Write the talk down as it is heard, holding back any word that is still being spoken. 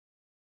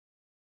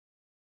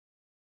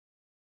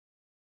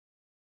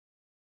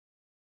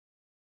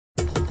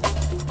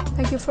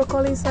Thank you for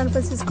calling San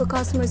Francisco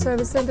Customer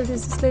Service Center.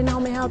 This is Lynn. How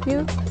may I help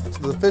you?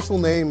 The official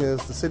name is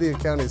the City and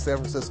County of San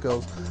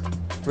Francisco's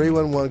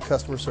 311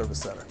 Customer Service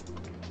Center.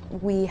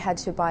 We had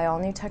to buy all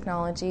new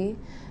technology,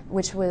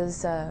 which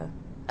was a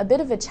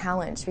bit of a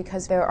challenge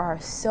because there are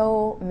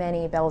so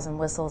many bells and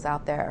whistles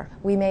out there.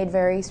 We made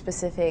very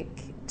specific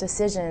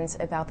decisions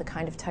about the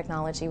kind of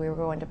technology we were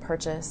going to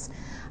purchase,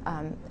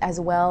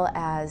 as well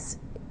as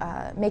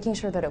making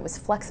sure that it was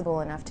flexible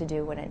enough to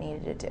do what it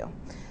needed to do.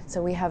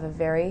 So we have a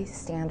very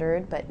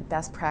standard but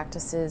best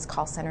practices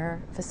call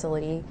center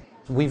facility.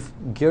 We've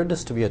geared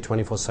this to be a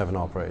 24/7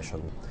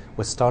 operation.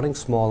 We're starting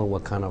small and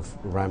we're kind of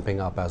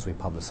ramping up as we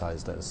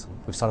publicize this.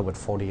 We've started with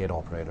 48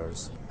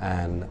 operators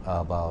and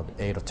about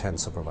 8 or 10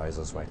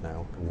 supervisors right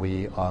now.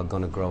 We are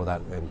going to grow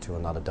that into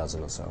another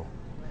dozen or so.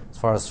 As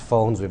far as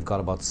phones, we've got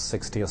about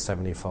 60 or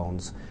 70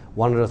 phones.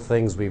 One of the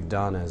things we've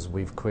done is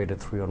we've created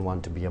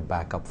 311 to be a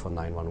backup for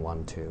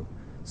 911 too.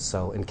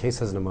 So in case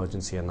there's an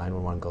emergency and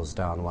 911 goes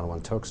down,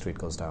 101 Turk Street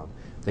goes down,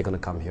 they're going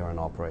to come here and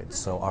operate.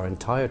 So our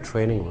entire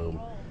training room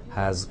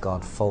has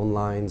got phone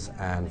lines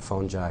and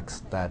phone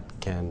jacks that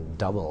can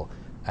double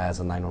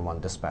as a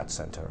 911 dispatch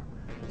center.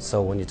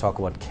 So when you talk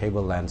about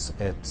cable lengths,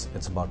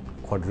 it's about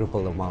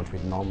quadruple the amount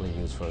we'd normally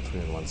use for a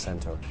 311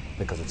 center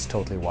because it's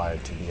totally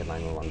wired to be a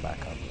 911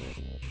 backup.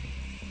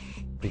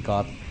 We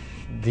got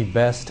the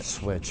best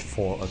switch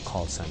for a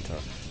call center,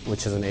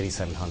 which is an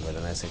 8700,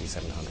 an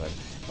S8700.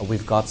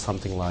 We've got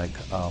something like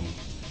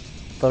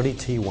 30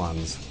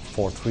 T1s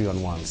for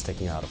 311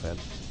 sticking out of it.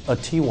 A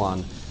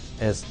T1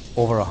 is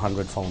over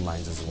 100 phone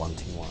lines is one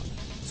T1.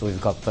 So we've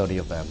got 30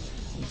 of them.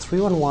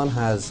 311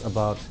 has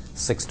about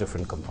 6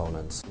 different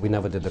components. We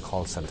never did the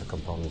call center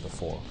component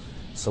before.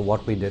 So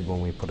what we did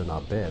when we put in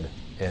our bid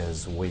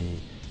is we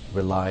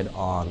relied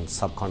on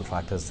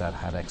subcontractors that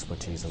had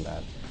expertise in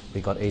that.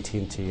 We got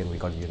AT&T and we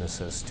got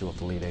Unisys, 2 of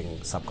the leading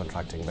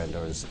subcontracting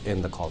vendors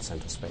in the call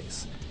center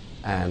space.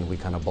 And we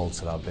kind of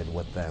bolstered our bid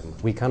with them.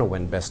 We kind of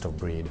went best of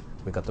breed.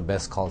 We got the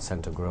best call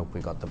center group, we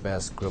got the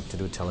best group to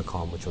do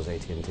telecom, which was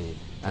AT&T,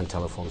 and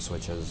telephone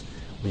switches.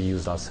 We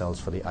used ourselves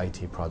for the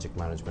IT project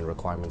management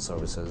requirement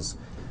services.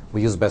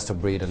 We used best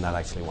of breed and that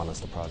actually won us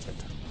the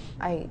project.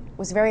 I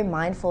was very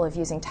mindful of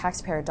using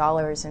taxpayer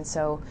dollars, and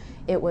so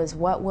it was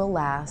what will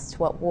last,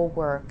 what will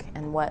work,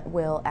 and what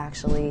will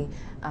actually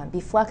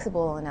be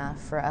flexible enough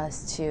for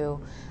us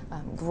to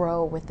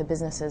grow with the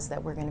businesses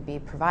that we're going to be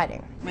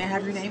providing. May I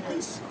have your name,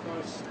 please?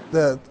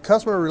 The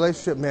customer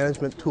relationship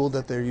management tool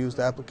that they're used,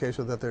 the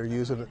application that they're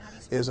using,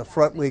 is a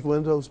front-leak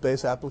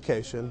Windows-based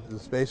application.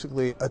 It's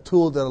basically a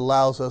tool that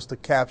allows us to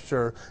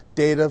capture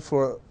data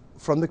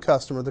from the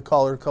customer, the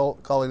caller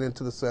calling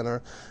into the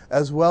center,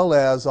 as well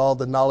as all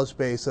the knowledge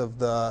base of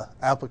the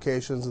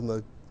applications and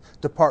the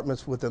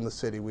departments within the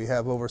city. We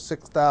have over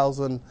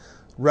 6,000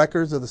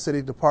 records of the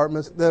city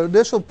departments. The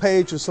initial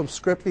page is some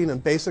scripting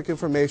and basic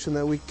information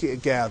that we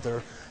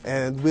gather,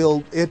 and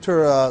we'll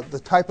enter the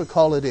type of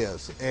call it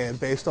is, and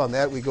based on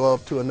that we go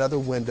up to another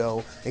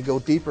window and go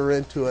deeper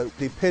into it.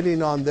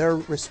 Depending on their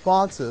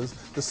responses,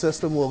 the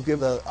system will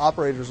give the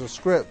operators a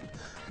script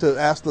to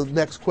ask the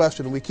next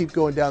question. We keep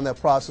going down that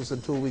process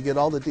until we get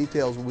all the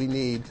details we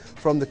need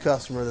from the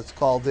customer that's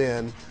called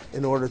in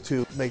order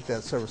to make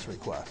that service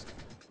request.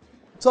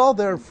 It's all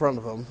there in front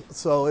of them,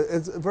 so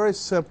it's very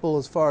simple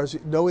as far as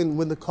knowing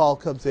when the call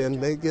comes in.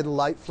 They get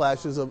light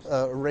flashes of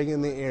a ring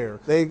in the air.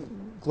 They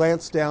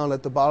glance down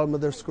at the bottom of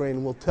their screen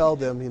and we'll tell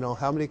them,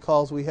 how many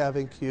calls we have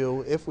in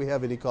queue, if we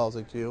have any calls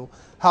in queue,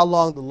 how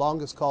long the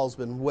longest call's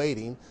been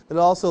waiting, and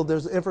also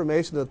there's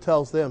information that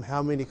tells them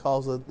how many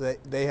calls that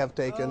they have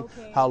taken,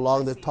 how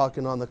long they're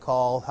talking on the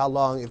call, how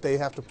long, if they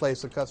have to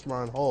place a customer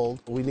on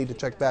hold, we need to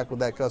check back with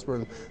that customer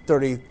in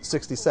 30,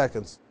 60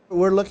 seconds.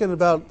 We're looking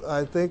about,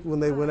 I think when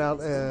they went out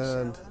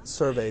and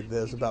surveyed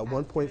this, about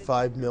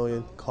 1.5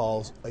 million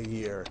calls a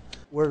year.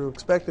 We're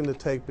expecting to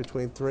take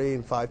between 3,000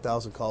 and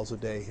 5,000 calls a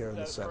day here in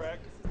the center.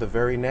 The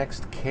very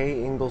next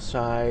K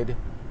Ingleside,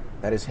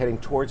 that is heading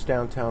towards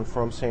downtown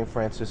from St.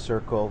 Francis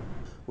Circle.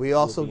 We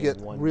also get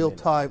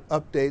real-time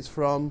updates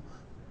from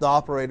the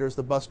operators,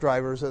 the bus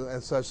drivers,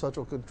 and such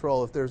central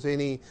control. If there's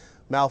any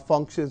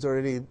malfunctions or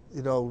any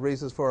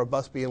reasons for a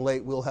bus being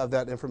late, we'll have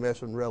that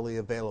information readily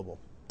available.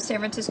 San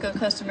Francisco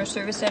Customer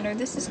Service Center,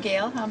 this is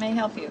Gail. How may I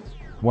help you?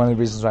 One of the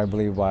reasons I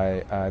believe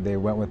why they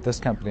went with this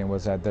company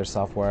was that their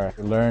software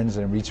learns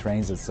and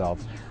retrains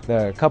itself.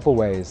 There are a couple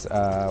ways.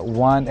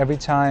 One, every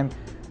time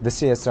the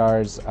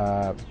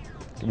CSRs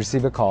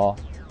receive a call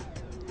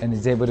and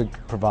is able to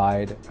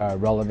provide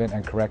relevant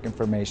and correct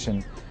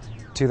information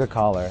to the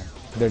caller,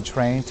 they're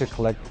trained to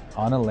click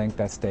on a link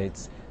that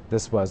states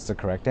this was the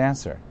correct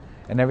answer.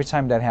 And every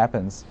time that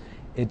happens,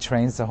 it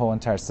trains the whole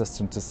entire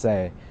system to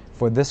say,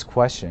 for this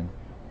question,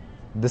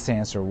 this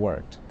answer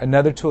worked.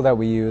 Another tool that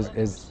we use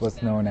is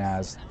what's known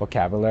as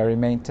vocabulary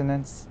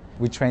maintenance.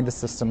 We train the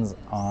systems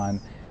on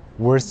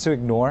words to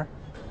ignore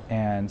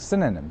and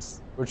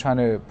synonyms. We're trying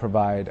to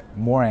provide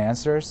more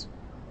answers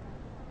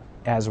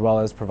as well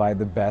as provide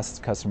the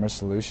best customer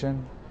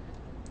solution.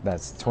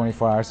 That's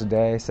 24 hours a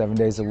day, 7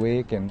 days a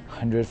week, and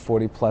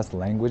 140 plus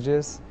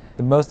languages.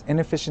 The most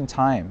inefficient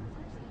time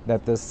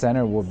that the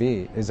center will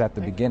be is at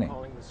the beginning.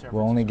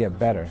 We'll only get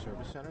better.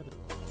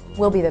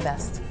 We'll be the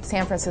best.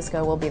 San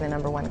Francisco will be the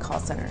 #1 call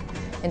center.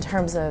 In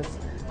terms of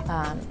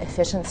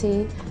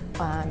efficiency,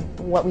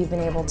 what we've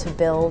been able to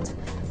build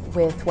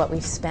with what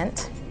we've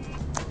spent,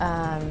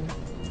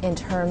 in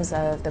terms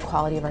of the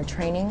quality of our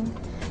training,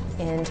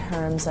 in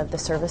terms of the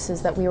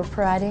services that we were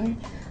providing,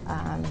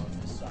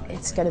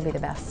 it's going to be the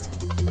best.